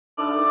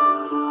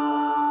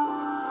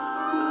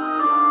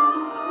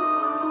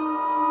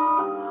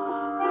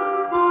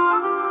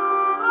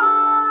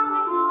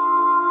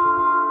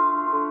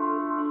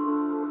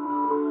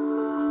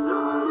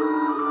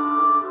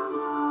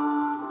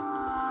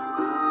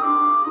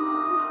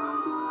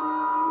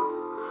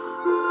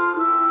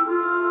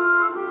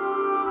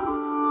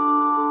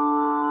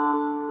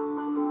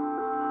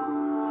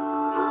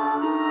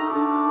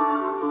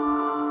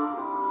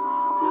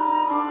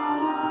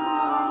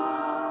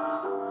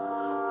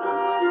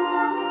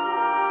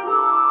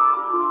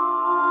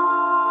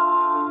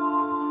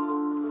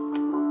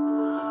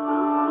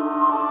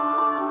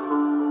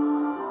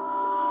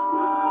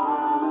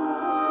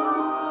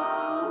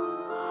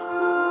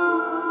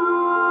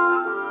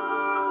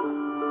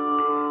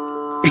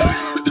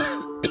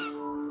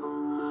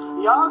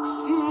Yak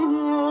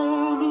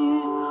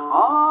sinemi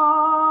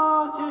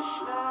ateşlere,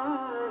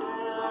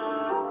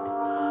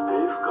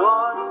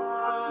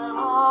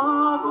 efkarıma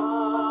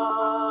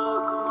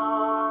bakma.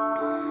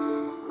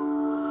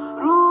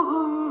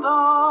 Ruhumda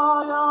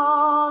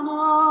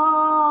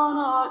yanan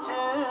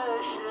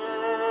ateşe,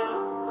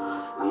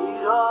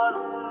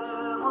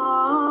 niranıma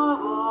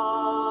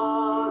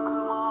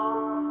bakma.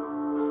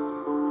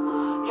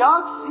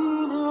 Yak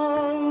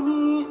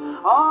sinemi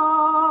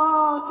ateşlere,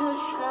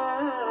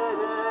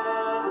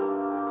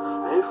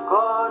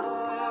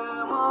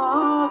 efkarıma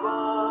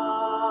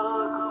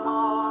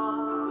bakma.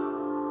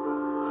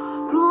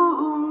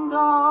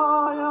 Ruhumda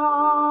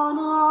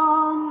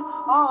yanan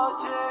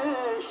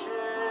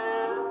ateşe,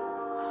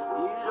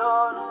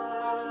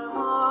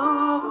 niranıma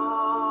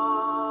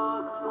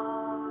bakma.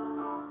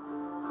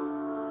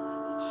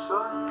 Hiç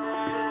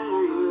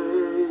sönmeyecek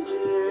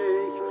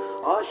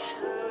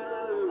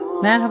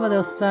aşkıma. Merhaba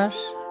dostlar.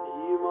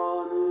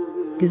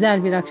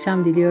 Güzel bir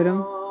akşam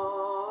diliyorum.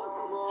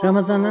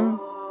 Ramazan'ın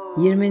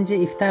 20.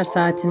 iftar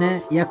saatine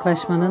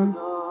yaklaşmanın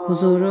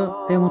huzuru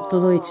ve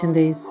mutluluğu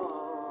içindeyiz.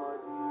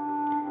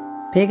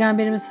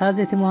 Peygamberimiz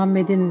Hazreti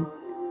Muhammed'in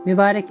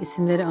mübarek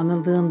isimleri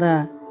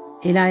anıldığında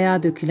el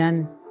ayağa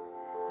dökülen,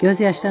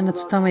 gözyaşlarını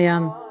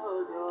tutamayan,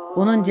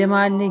 onun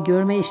cemalini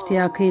görme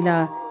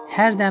iştiyakıyla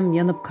her dem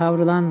yanıp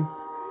kavrulan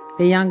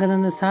ve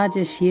yangınını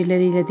sadece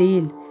şiirleriyle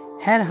değil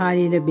her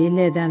haliyle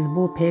belli eden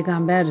bu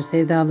peygamber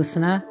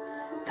sevdalısına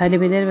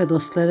talebeleri ve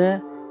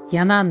dostları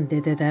yanan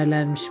dede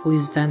derlermiş bu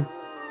yüzden.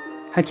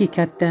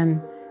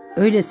 Hakikatten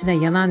öylesine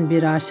yanan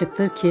bir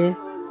aşıktır ki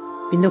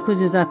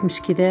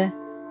 1962'de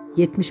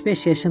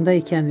 75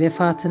 yaşındayken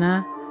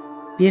vefatına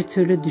bir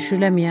türlü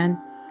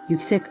düşürülemeyen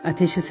yüksek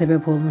ateşi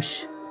sebep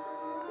olmuş.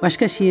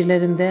 Başka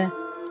şiirlerinde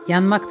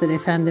yanmaktır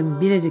efendim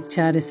biricik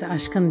çaresi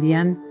aşkın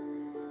diyen,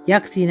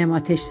 yak sinem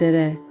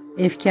ateşlere,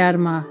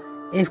 efkarıma,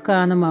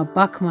 efkanıma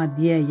bakma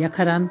diye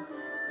yakaran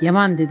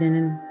Yaman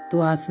dedenin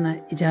duasına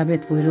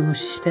icabet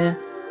buyurulmuş işte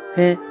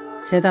ve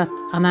Sedat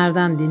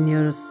Anar'dan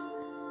dinliyoruz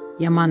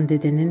Yaman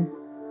dedenin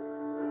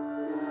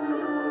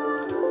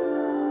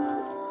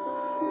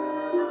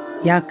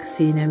Yak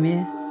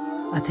sinemi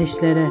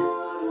ateşlere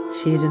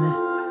şiirini.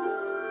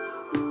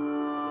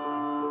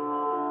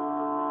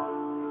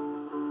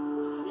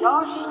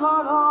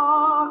 Yaşlar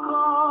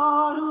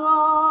akar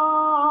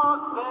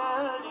ak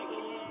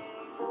belki,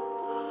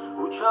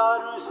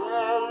 uçar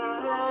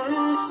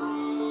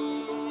zerresi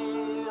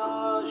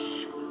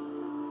aşkın.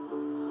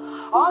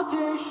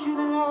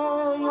 Ateşle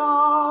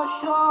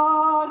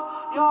yaşar,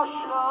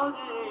 yaşla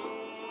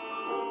değil,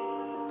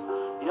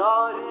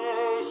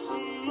 yaresi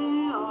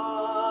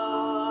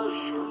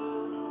aşkın.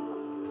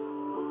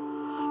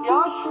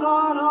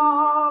 Yaşlar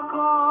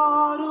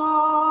akar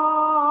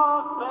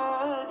ak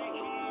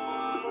belki,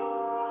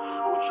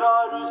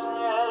 uçar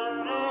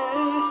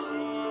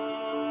zerresi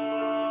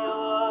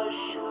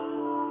aşkın.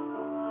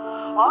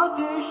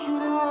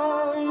 Ateşle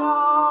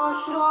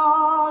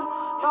yaşar,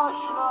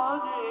 yaşla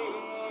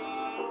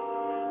değil,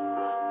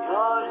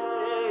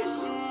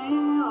 yaresi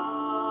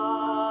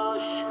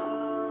aşkın.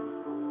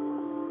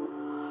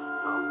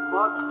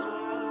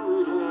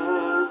 Yanmaktır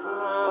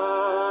efendim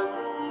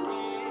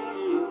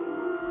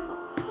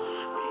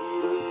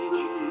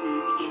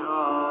biricik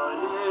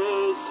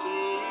çaresi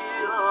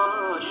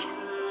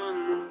aşkın.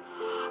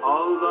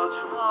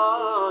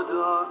 Ağlatma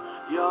da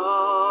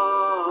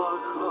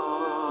yak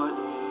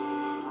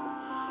halim,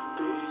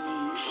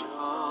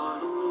 perişanıma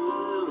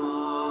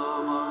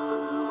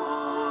bakma.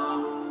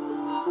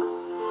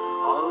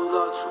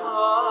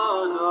 Ağlatma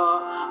da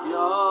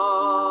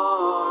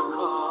yak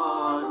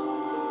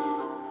halim,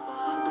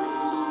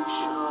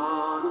 perişanıma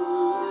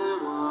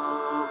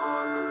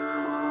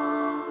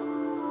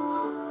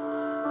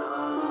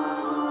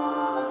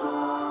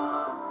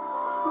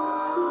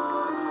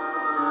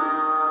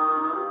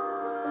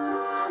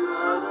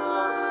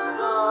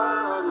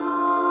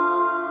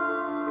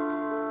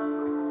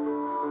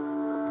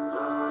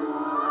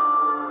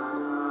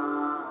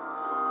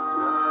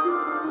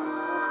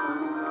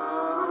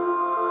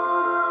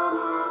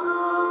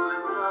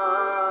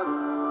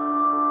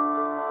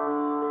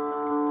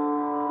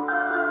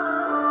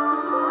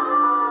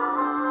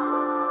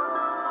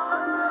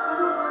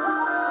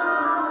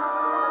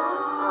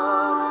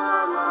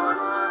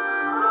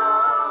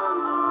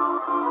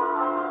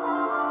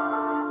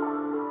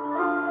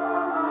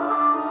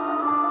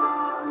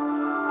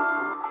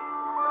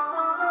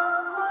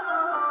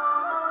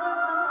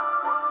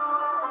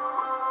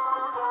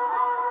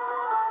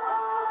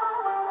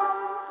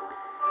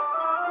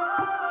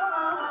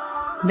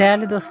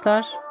Değerli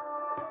dostlar,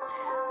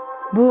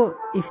 bu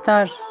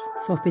iftar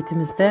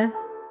sohbetimizde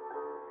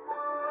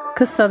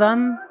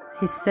kıssadan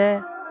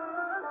hisse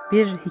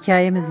bir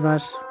hikayemiz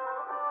var.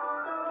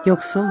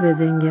 Yoksul ve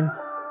zengin.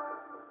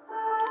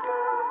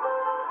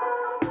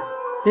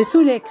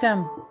 Resul-i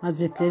Ekrem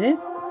Hazretleri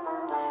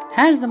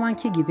her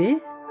zamanki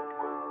gibi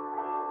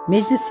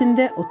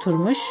meclisinde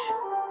oturmuş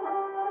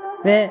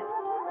ve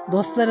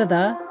dostları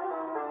da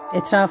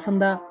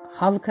etrafında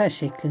halka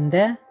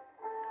şeklinde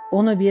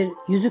onu bir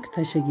yüzük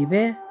taşı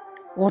gibi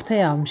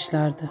ortaya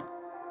almışlardı.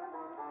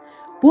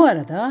 Bu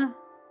arada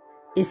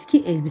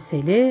eski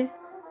elbiseli,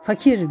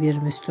 fakir bir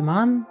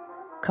Müslüman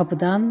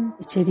kapıdan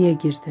içeriye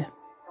girdi.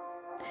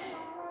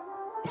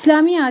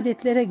 İslami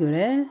adetlere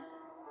göre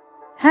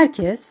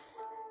herkes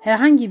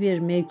herhangi bir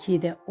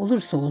mevkide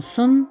olursa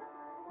olsun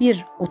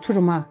bir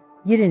oturuma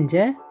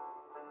girince,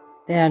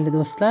 değerli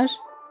dostlar,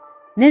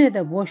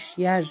 nerede boş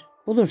yer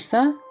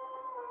bulursa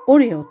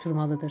oraya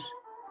oturmalıdır.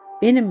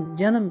 Benim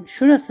canım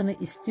şurasını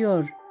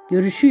istiyor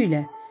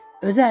görüşüyle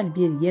özel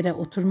bir yere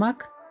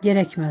oturmak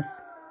gerekmez.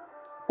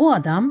 O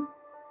adam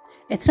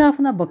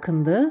etrafına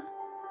bakındı,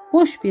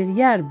 boş bir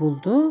yer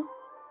buldu,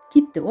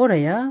 gitti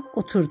oraya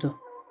oturdu.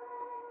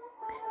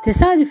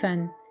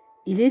 Tesadüfen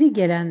ileri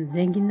gelen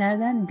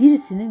zenginlerden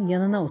birisinin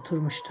yanına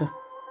oturmuştu.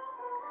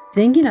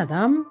 Zengin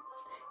adam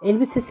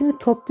elbisesini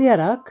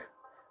toplayarak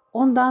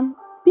ondan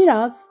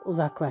biraz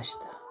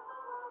uzaklaştı.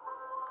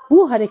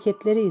 Bu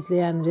hareketleri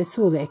izleyen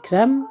Resul-i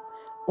Ekrem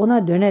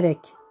ona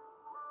dönerek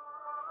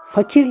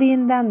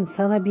 "Fakirliğinden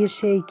sana bir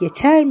şey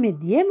geçer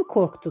mi diye mi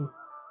korktun?"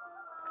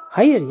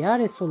 "Hayır ya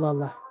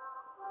Resulallah."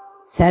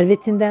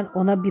 "Servetinden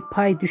ona bir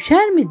pay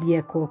düşer mi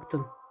diye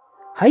korktun?"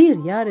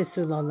 "Hayır ya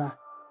Resulallah."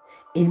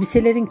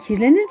 "Elbiselerin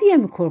kirlenir diye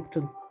mi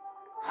korktun?"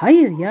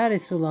 "Hayır ya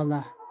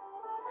Resulallah."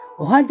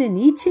 "O halde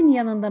niçin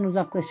yanından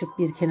uzaklaşıp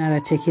bir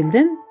kenara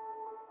çekildin?"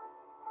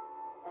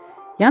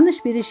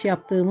 "Yanlış bir iş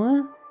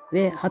yaptığımı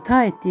ve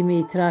hata ettiğimi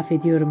itiraf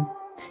ediyorum.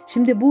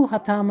 Şimdi bu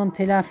hatamın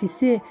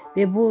telafisi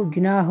ve bu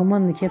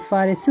günahımın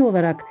kefaresi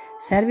olarak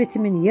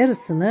servetimin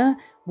yarısını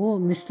bu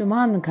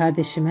Müslüman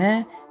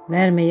kardeşime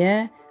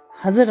vermeye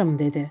hazırım"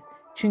 dedi.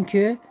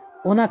 "Çünkü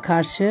ona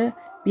karşı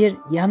bir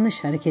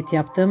yanlış hareket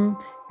yaptım.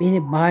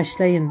 Beni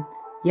bağışlayın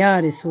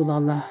ya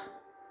Resulallah."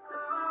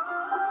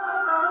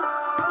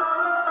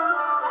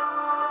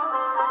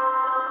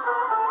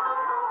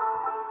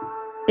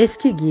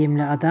 Eski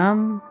giyimli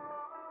adam,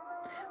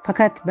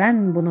 "Fakat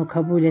ben bunu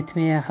kabul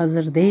etmeye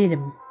hazır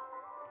değilim"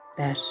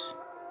 der.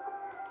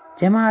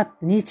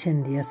 "Cemaat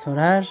niçin?" diye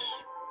sorar.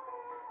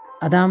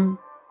 Adam,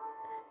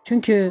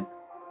 çünkü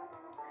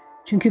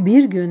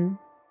bir gün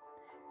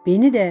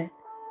beni de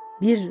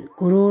bir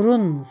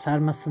gururun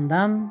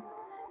sarmasından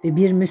ve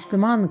bir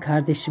Müslüman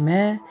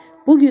kardeşime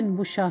bugün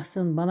bu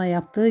şahsın bana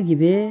yaptığı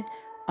gibi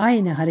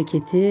aynı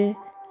hareketi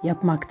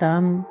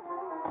yapmaktan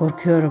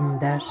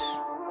korkuyorum der.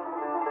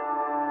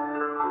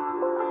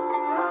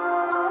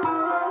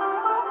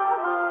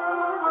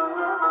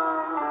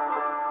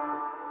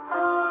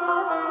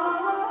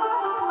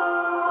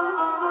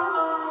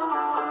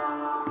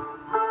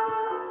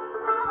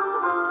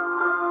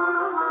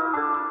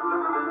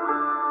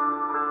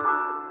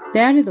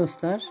 Değerli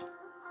dostlar,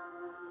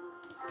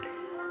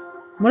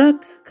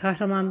 Murat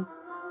Kahraman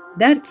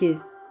der ki,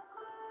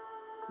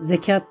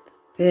 zekat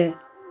ve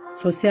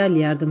sosyal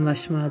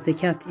yardımlaşma,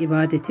 zekat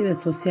ibadeti ve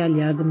sosyal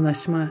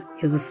yardımlaşma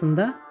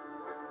yazısında,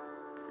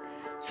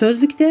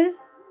 sözlükte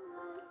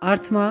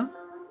artma,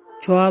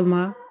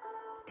 çoğalma,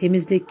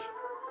 temizlik,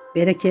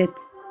 bereket,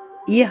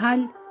 iyi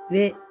hal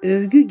ve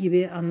övgü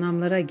gibi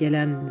anlamlara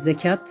gelen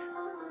zekat,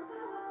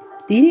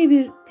 dini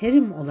bir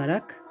terim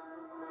olarak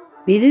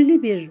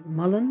belirli bir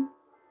malın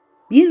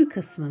bir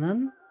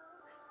kısmının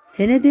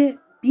senede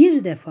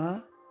bir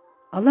defa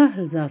Allah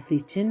rızası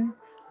için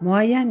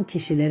muayyen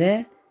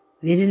kişilere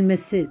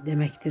verilmesi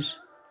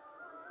demektir.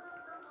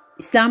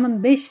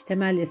 İslam'ın 5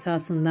 temel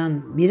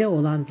esasından biri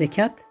olan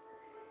zekat,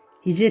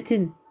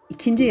 hicretin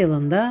 2.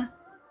 yılında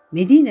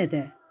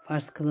Medine'de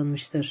farz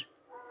kılınmıştır.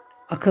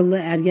 Akıllı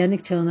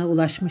ergenlik çağına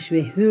ulaşmış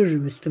ve hür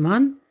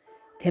Müslüman,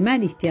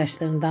 temel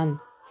ihtiyaçlarından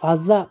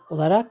fazla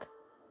olarak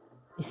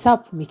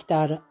nisap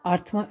miktarı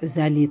artma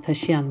özelliği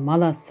taşıyan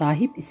mala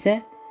sahip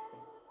ise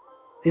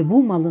ve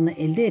bu malını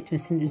elde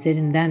etmesinin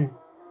üzerinden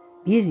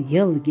bir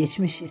yıl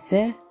geçmiş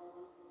ise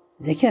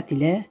zekat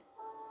ile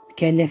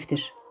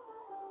mükelleftir.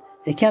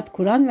 Zekat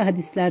Kur'an ve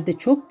hadislerde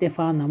çok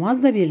defa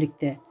namazla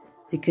birlikte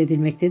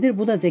zikredilmektedir.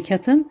 Bu da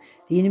zekatın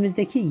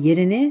dinimizdeki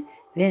yerini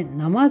ve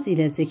namaz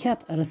ile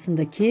zekat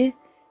arasındaki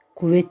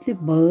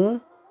kuvvetli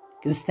bağı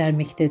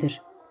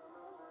göstermektedir.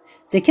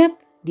 Zekat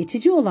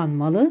geçici olan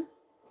malı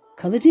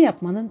kalıcı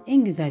yapmanın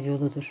en güzel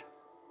yoludur.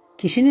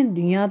 Kişinin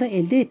dünyada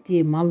elde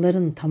ettiği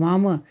malların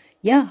tamamı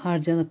ya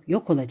harcanıp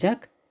yok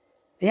olacak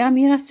veya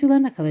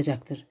mirasçılarına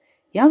kalacaktır.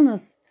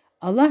 Yalnız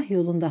Allah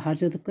yolunda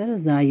harcadıkları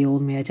zayi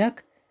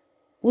olmayacak,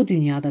 bu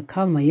dünyada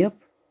kalmayıp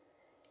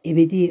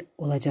ebedi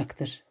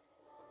olacaktır.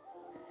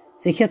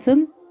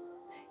 Zekatın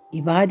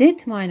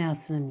ibadet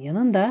manasının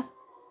yanında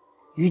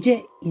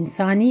yüce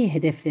insani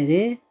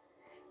hedefleri,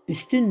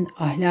 üstün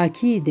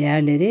ahlaki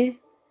değerleri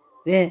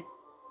ve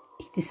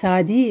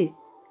iktisadi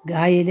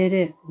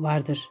gayeleri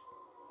vardır.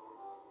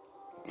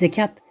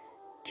 Zekat,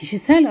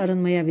 kişisel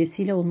arınmaya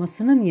vesile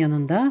olmasının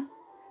yanında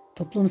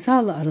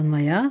toplumsal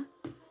arınmaya,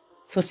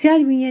 sosyal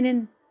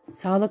bünyenin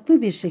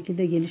sağlıklı bir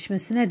şekilde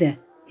gelişmesine de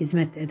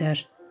hizmet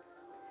eder.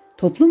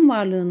 Toplum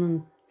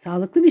varlığının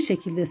sağlıklı bir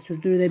şekilde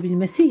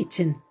sürdürülebilmesi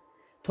için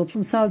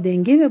toplumsal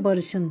denge ve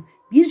barışın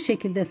bir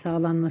şekilde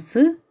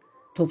sağlanması,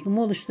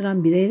 toplumu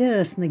oluşturan bireyler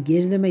arasında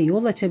gerilime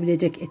yol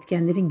açabilecek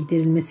etkenlerin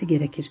giderilmesi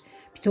gerekir.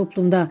 Bir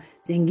toplumda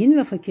zengin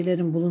ve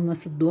fakirlerin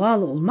bulunması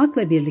doğal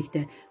olmakla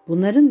birlikte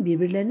bunların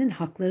birbirlerinin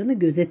haklarını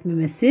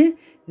gözetmemesi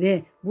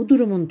ve bu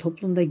durumun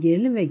toplumda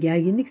gerilim ve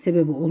gerginlik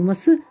sebebi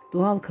olması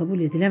doğal kabul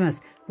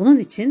edilemez. Bunun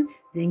için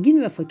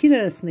zengin ve fakir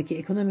arasındaki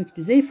ekonomik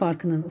düzey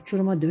farkının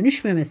uçuruma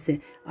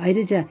dönüşmemesi,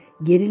 ayrıca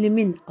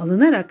gerilimin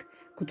alınarak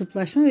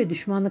kutuplaşma ve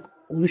düşmanlık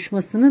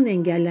oluşmasının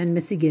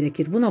engellenmesi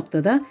gerekir. Bu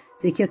noktada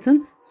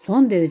zekatın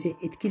son derece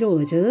etkili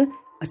olacağı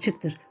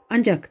açıktır.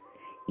 Ancak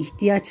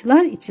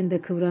ihtiyaçlar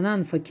içinde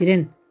kıvranan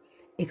fakirin,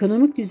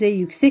 ekonomik düzeyi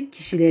yüksek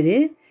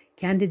kişileri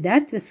kendi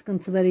dert ve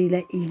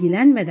sıkıntılarıyla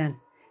ilgilenmeden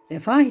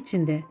refah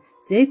içinde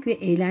zevk ve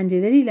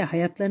eğlenceleriyle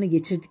hayatlarını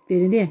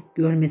geçirdiklerini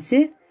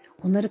görmesi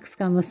onları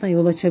kıskanmasına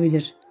yol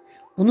açabilir.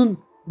 Bunun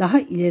daha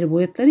ileri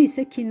boyutları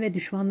ise kin ve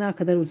düşmanlığa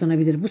kadar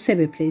uzanabilir. Bu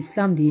sebeple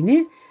İslam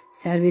dini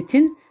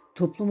servetin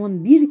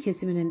toplumun bir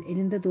kesiminin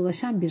elinde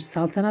dolaşan bir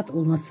saltanat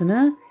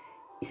olmasını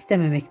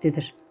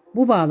istememektedir.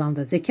 Bu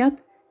bağlamda zekat,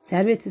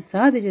 serveti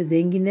sadece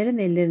zenginlerin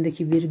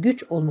ellerindeki bir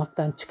güç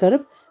olmaktan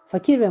çıkarıp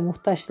fakir ve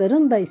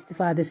muhtaçların da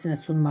istifadesine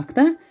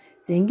sunmakta,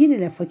 zengin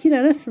ile fakir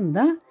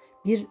arasında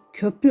bir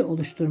köprü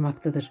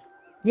oluşturmaktadır.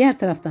 Diğer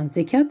taraftan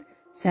zekat,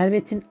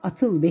 servetin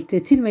atıl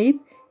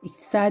bekletilmeyip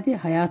iktisadi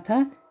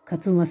hayata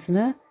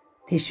katılmasını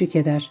teşvik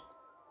eder.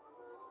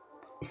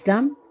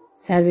 İslam,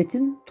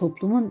 servetin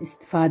toplumun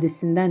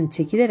istifadesinden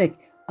çekilerek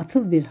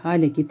atıl bir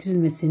hale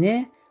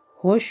getirilmesini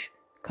hoş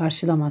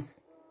karşılamaz.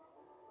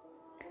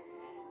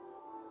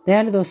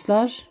 Değerli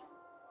dostlar,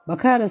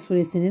 Bakara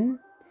suresinin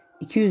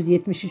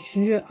 273.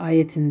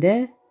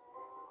 ayetinde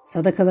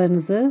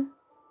sadakalarınızı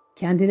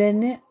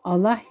kendilerini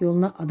Allah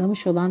yoluna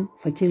adamış olan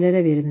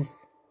fakirlere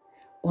veriniz.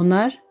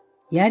 Onlar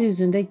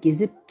yeryüzünde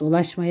gezip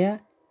dolaşmaya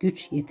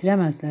güç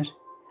yetiremezler.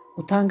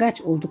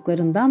 Utangaç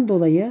olduklarından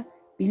dolayı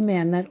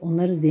bilmeyenler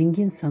onları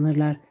zengin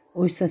sanırlar.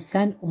 Oysa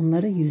sen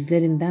onları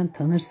yüzlerinden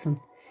tanırsın.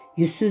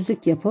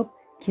 Yüzsüzlük yapıp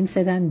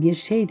kimseden bir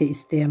şey de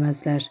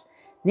isteyemezler.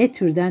 Ne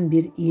türden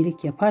bir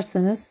iyilik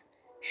yaparsanız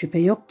şüphe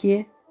yok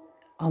ki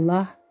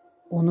Allah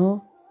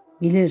onu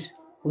bilir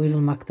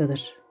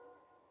buyurulmaktadır.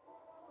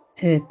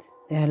 Evet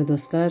değerli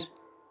dostlar,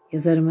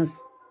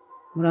 yazarımız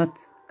Murat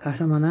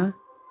Kahraman'a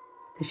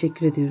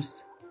teşekkür ediyoruz.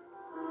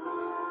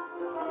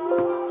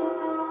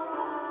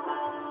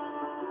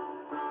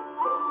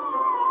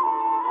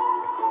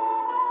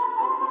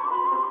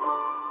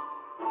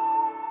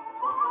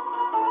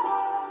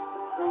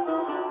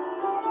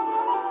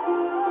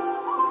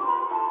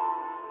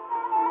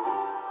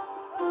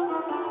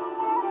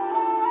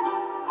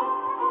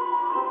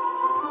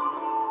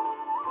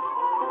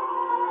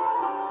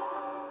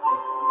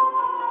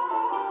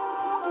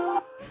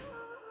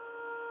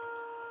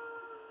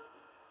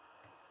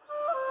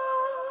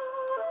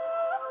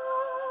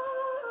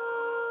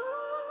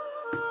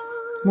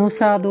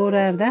 Musa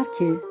doğru der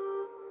ki,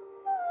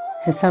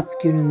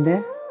 hesap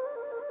gününde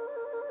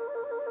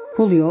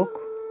pul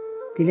yok,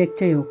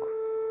 dilekçe yok,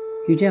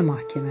 yüce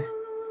mahkeme.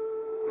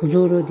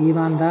 Huzuru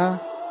divanda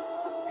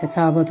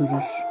hesaba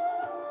durur.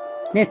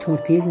 Ne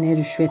torpil ne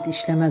rüşvet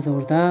işlemez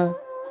orada,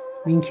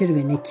 münkir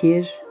ve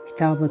nekir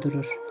hitaba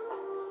durur.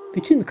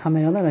 Bütün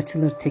kameralar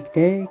açılır tek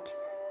tek,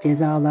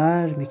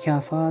 cezalar,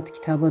 mükafat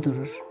kitaba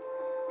durur.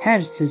 Her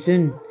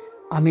sözün,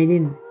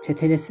 amelin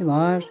çetelesi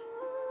var,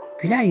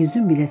 güler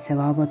yüzün bile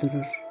sevaba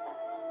durur.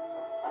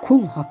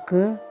 Kul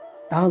hakkı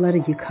dağları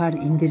yıkar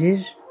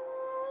indirir,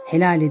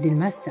 helal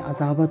edilmezse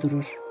azaba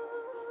durur.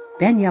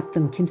 Ben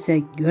yaptım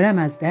kimse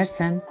göremez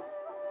dersen,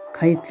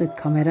 kayıtlı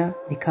kamera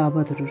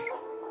nikaba durur.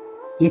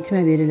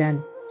 Yetime verilen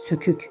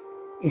sökük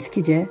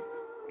eskice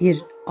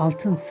bir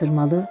altın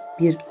sırmalı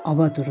bir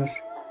ava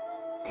durur.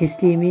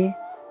 Teslimi,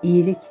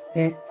 iyilik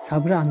ve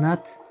sabrı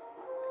anlat,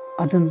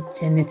 adın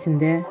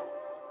cennetinde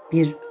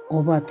bir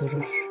oba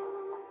durur.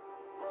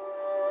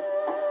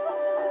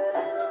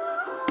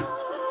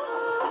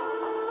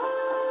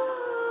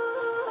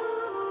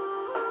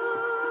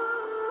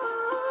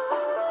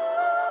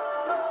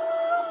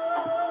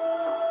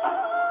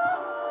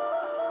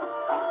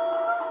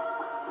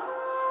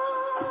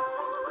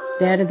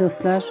 Değerli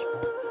dostlar,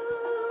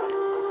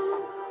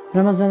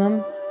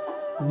 Ramazan'ın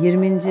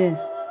 20.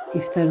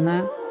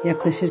 iftarına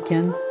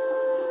yaklaşırken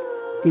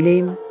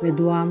dileğim ve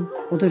duam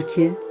odur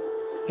ki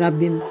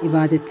Rabbim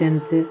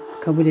ibadetlerinizi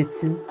kabul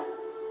etsin.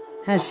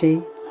 Her şey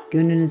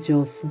gönlünüzce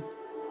olsun.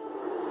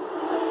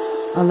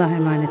 Allah'a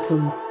emanet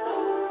olunuz.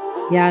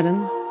 Yarın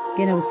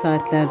gene bu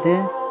saatlerde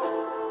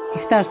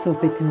iftar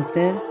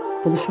sohbetimizde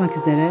buluşmak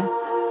üzere.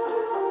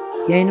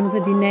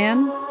 Yayınımızı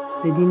dinleyen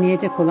ve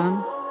dinleyecek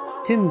olan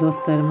tüm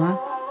dostlarıma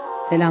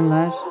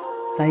selamlar,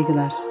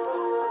 saygılar.